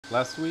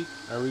Last week,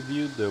 I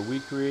reviewed the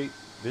WeCreat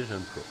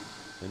Vision Pro,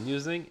 and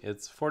using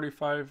its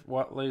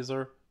 45-watt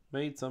laser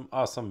made some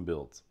awesome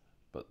builds.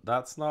 But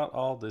that's not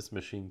all this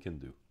machine can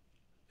do.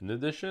 In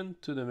addition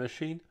to the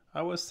machine,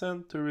 I was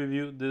sent to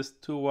review this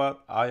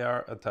 2-watt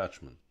IR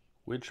attachment,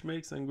 which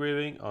makes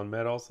engraving on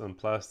metals and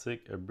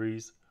plastic a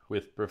breeze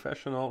with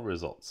professional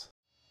results.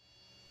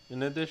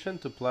 In addition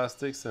to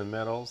plastics and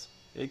metals,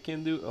 it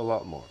can do a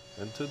lot more,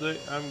 and today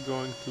I'm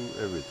going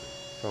through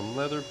everything, from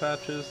leather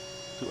patches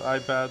to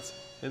iPads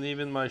and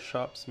even my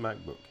shop's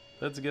MacBook.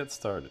 Let's get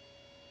started.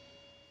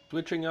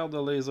 Switching out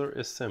the laser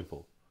is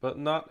simple, but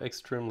not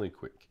extremely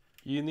quick.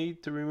 You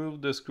need to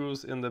remove the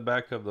screws in the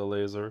back of the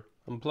laser,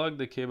 unplug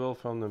the cable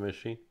from the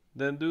machine,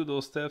 then do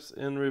those steps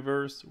in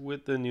reverse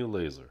with the new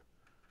laser.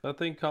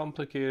 Nothing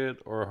complicated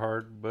or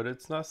hard, but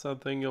it's not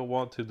something you'll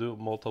want to do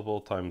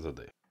multiple times a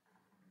day.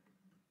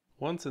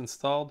 Once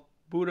installed,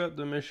 boot up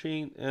the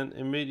machine and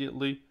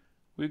immediately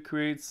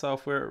WeCreat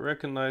software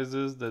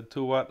recognizes the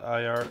 2-watt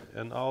IR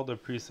and all the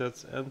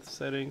presets and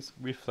settings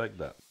reflect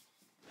that.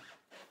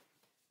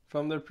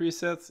 From the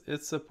presets,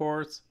 it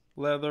supports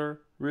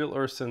leather, real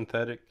or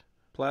synthetic,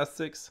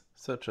 plastics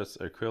such as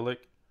acrylic,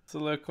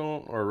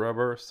 silicone or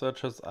rubber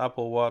such as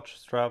Apple Watch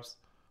straps,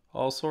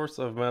 all sorts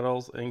of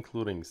metals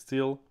including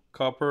steel,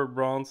 copper,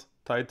 bronze,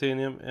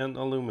 titanium and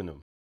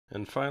aluminum,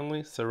 and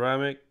finally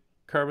ceramic,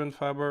 carbon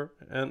fiber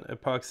and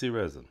epoxy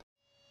resin.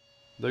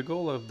 The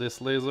goal of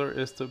this laser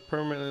is to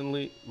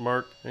permanently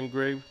mark,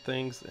 engrave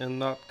things and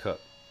not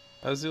cut.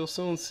 As you'll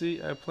soon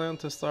see, I plan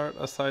to start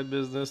a side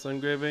business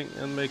engraving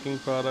and making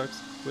products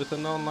with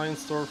an online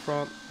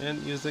storefront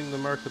and using the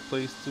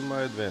marketplace to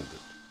my advantage.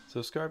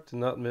 Subscribe to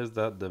not miss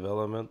that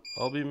development.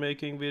 I'll be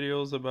making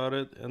videos about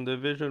it and the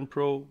Vision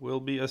Pro will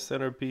be a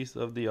centerpiece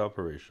of the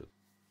operation.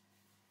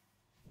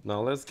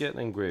 Now let's get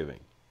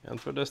engraving.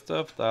 And for the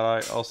stuff that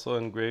I also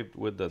engraved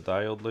with the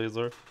diode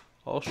laser,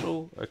 I'll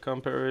show a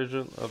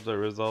comparison of the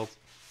results,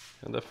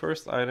 and the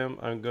first item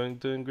I'm going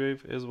to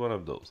engrave is one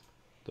of those,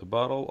 the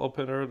bottle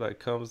opener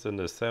that comes in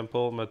the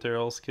sample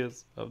materials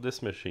kits of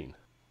this machine.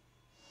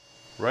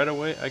 Right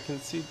away I can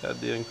see that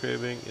the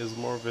engraving is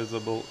more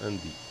visible and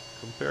deep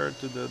compared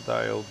to the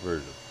diode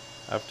version.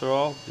 After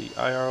all, the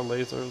IR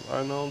lasers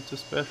are known to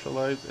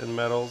specialize in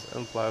metals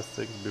and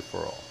plastics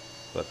before all,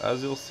 but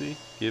as you'll see,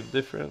 give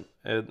different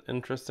and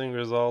interesting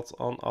results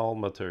on all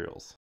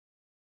materials.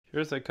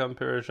 Here's a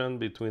comparison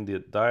between the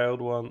diode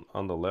one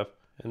on the left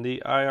and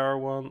the IR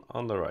one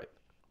on the right.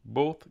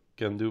 Both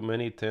can do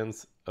many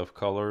tints of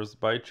colors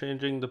by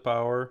changing the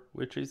power,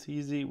 which is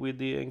easy with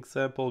the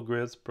example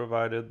grids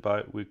provided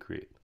by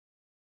WeCreat.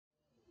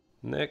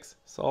 Next,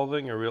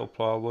 solving a real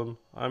problem,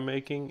 I'm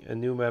making a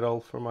new medal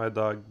for my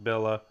dog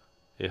Bella,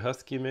 a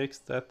husky mix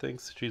that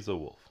thinks she's a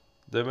wolf.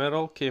 The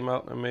medal came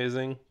out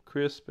amazing,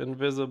 crisp and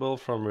visible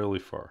from really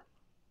far.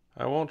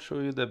 I won't show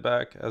you the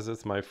back as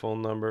it's my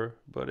phone number,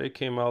 but it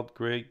came out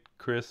great,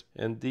 crisp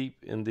and deep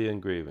in the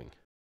engraving.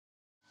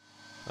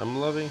 I'm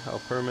loving how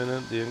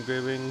permanent the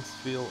engravings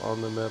feel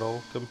on the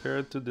metal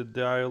compared to the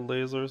diode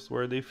lasers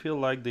where they feel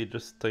like they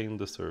just stained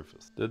the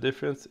surface. The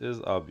difference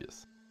is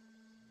obvious.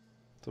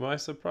 To my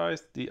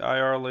surprise, the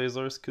IR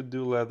lasers could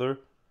do leather,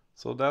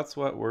 so that's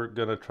what we're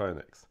gonna try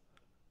next.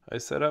 I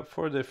set up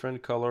 4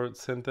 different colored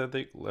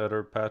synthetic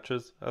leather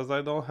patches as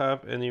I don't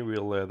have any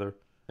real leather,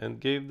 and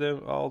gave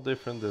them all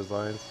different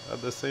designs at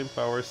the same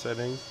power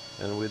settings,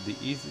 and with the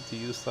easy to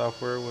use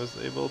software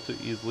was able to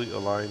easily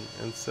align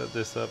and set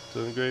this up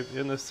to engrave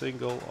in a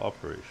single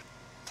operation.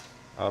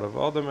 Out of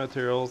all the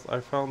materials, I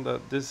found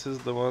that this is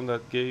the one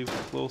that gave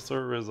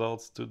closer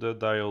results to the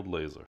diode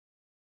laser.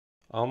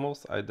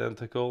 Almost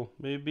identical,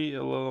 maybe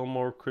a little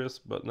more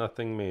crisp but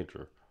nothing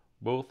major,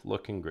 both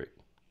looking great.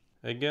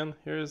 Again,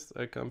 here's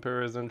a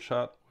comparison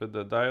shot with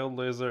the diode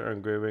laser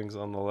engravings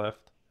on the left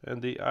and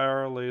the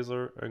IR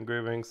laser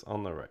engravings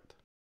on the right.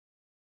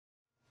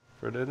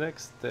 For the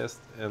next test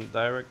and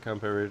direct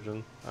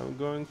comparison, I'm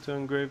going to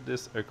engrave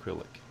this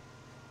acrylic.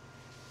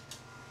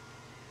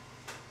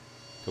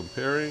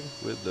 Comparing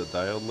with the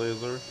diode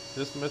laser,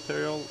 this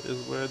material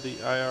is where the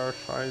IR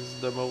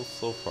shines the most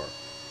so far,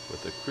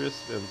 with a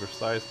crisp and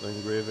precise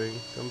engraving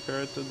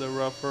compared to the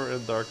rougher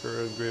and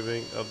darker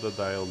engraving of the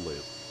diode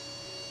laser.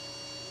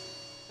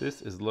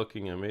 This is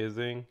looking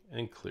amazing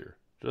and clear,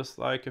 just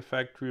like a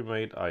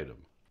factory-made item.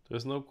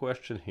 There's no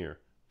question here.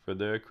 For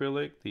the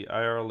acrylic, the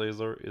IR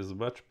laser is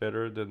much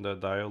better than the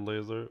diode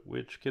laser,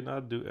 which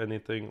cannot do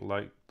anything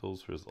like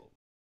those results.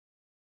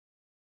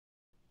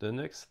 The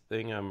next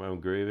thing I'm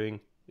engraving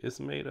is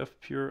made of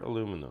pure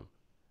aluminum.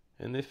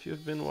 And if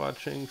you've been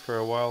watching for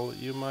a while,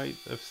 you might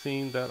have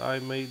seen that I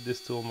made this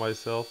tool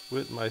myself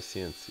with my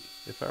CNC.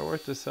 If I were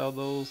to sell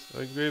those,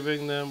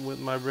 engraving them with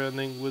my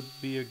branding would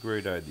be a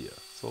great idea.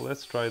 So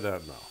let's try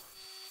that now.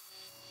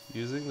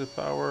 Using the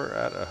power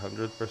at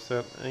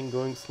 100% and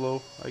going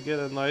slow, I get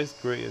a nice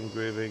gray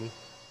engraving,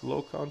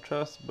 low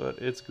contrast, but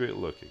it's great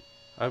looking.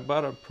 I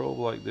bought a probe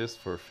like this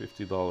for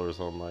 $50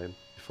 online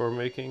before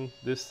making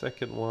this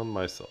second one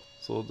myself.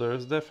 So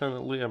there's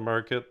definitely a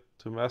market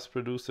to mass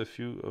produce a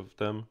few of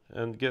them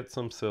and get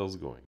some sales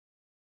going.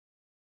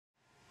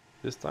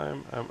 This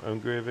time I'm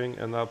engraving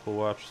an Apple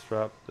Watch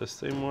strap, the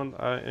same one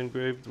I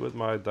engraved with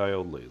my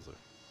diode laser.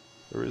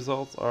 The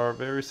results are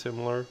very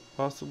similar,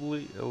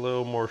 possibly a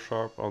little more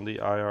sharp on the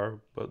IR,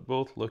 but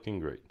both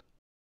looking great.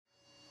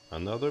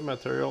 Another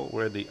material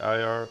where the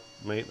IR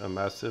made a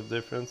massive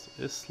difference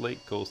is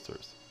slate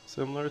coasters.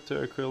 Similar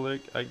to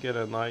acrylic, I get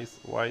a nice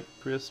white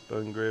crisp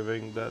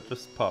engraving that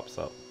just pops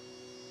out.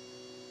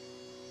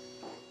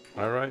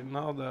 Alright,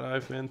 now that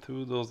I've been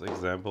through those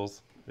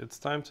examples, it's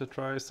time to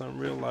try some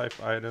real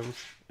life items,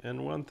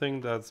 and one thing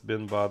that's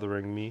been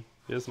bothering me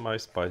is my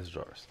spice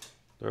jars.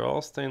 They're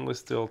all stainless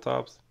steel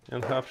tops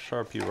and have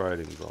Sharpie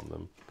writings on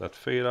them that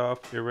fade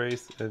off,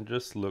 erase, and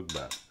just look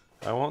bad.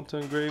 I want to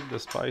engrave the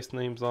spice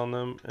names on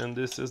them, and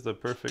this is the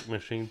perfect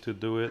machine to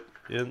do it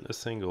in a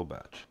single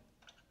batch.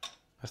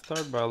 I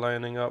start by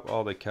lining up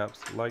all the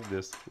caps like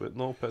this with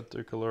no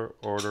particular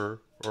order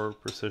or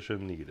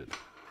precision needed.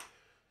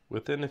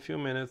 Within a few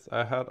minutes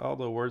I had all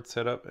the words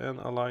set up and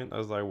aligned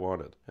as I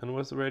wanted and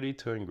was ready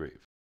to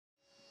engrave.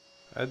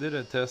 I did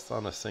a test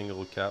on a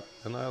single cap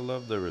and I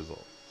loved the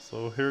result,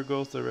 so here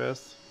goes the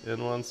rest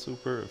in one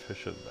super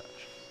efficient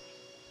batch.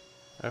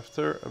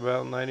 After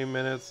about 90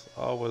 minutes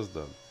all was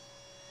done.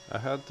 I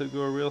had to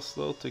go real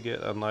slow to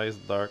get a nice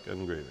dark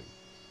engraving.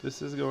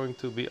 This is going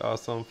to be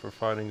awesome for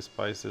finding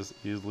spices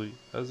easily.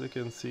 As you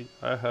can see,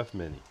 I have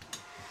many.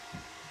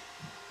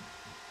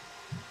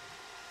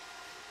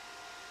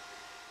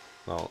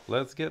 Now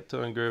let's get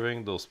to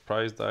engraving those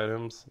prized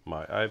items,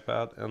 my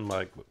iPad and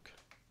MacBook.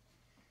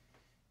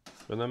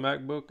 For the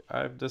MacBook,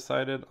 I've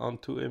decided on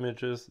two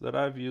images that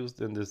I've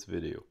used in this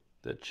video,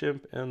 the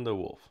chimp and the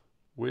wolf,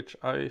 which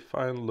I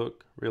find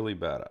look really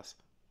badass.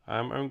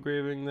 I'm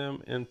engraving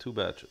them in two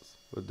batches,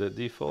 with the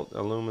default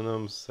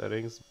aluminum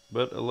settings,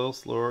 but a little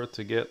slower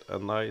to get a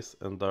nice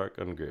and dark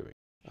engraving.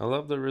 I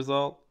love the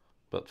result,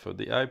 but for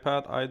the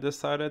iPad I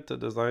decided to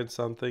design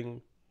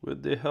something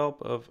with the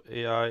help of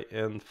AI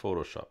and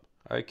Photoshop.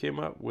 I came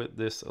up with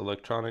this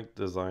electronic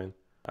design.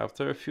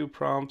 After a few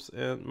prompts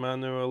and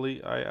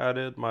manually I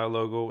added my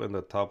logo in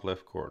the top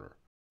left corner.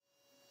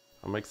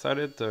 I'm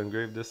excited to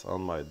engrave this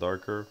on my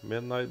darker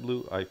midnight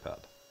blue iPad.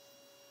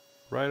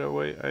 Right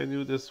away I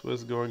knew this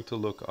was going to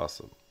look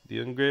awesome. The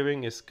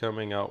engraving is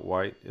coming out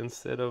white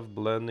instead of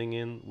blending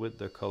in with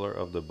the color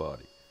of the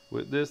body.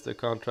 With this the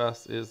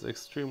contrast is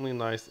extremely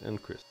nice and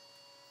crisp.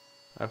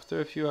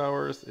 After a few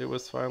hours it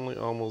was finally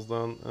almost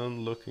done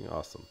and looking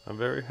awesome. I'm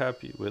very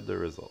happy with the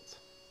results.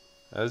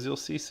 As you'll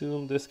see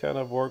soon, this kind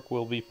of work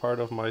will be part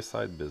of my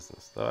side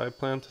business that I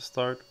plan to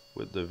start,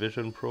 with the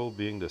Vision Pro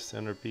being the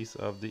centerpiece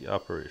of the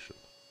operation.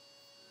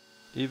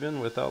 Even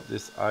without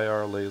this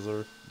IR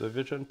laser, the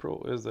Vision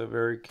Pro is a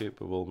very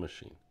capable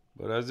machine.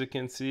 But as you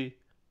can see,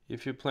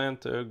 if you plan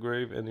to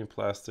engrave any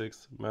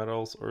plastics,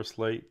 metals or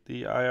slate,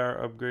 the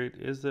IR upgrade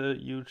is a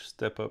huge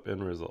step up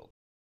in result.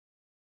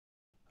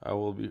 I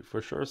will be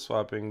for sure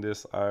swapping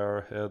this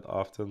IR head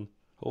often,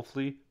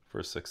 hopefully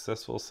for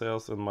successful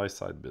sales in my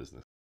side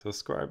business.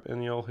 Subscribe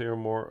and you'll hear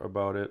more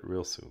about it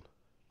real soon.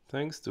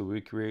 Thanks to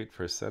WeCreat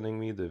for sending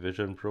me the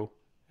Vision Pro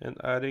and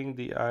adding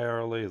the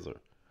IR laser,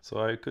 so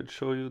I could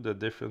show you the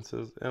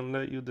differences and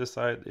let you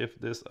decide if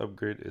this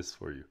upgrade is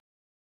for you.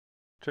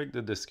 Check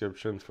the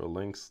description for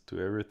links to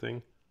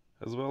everything,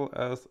 as well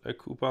as a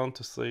coupon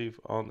to save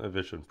on a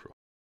Vision Pro.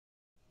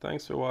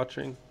 Thanks for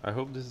watching. I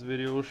hope this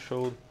video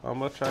showed how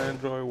much I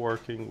enjoy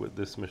working with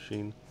this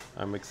machine.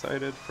 I'm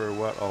excited for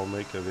what I'll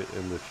make of it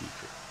in the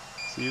future.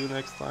 See you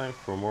next time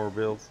for more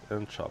builds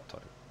and shop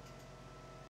time.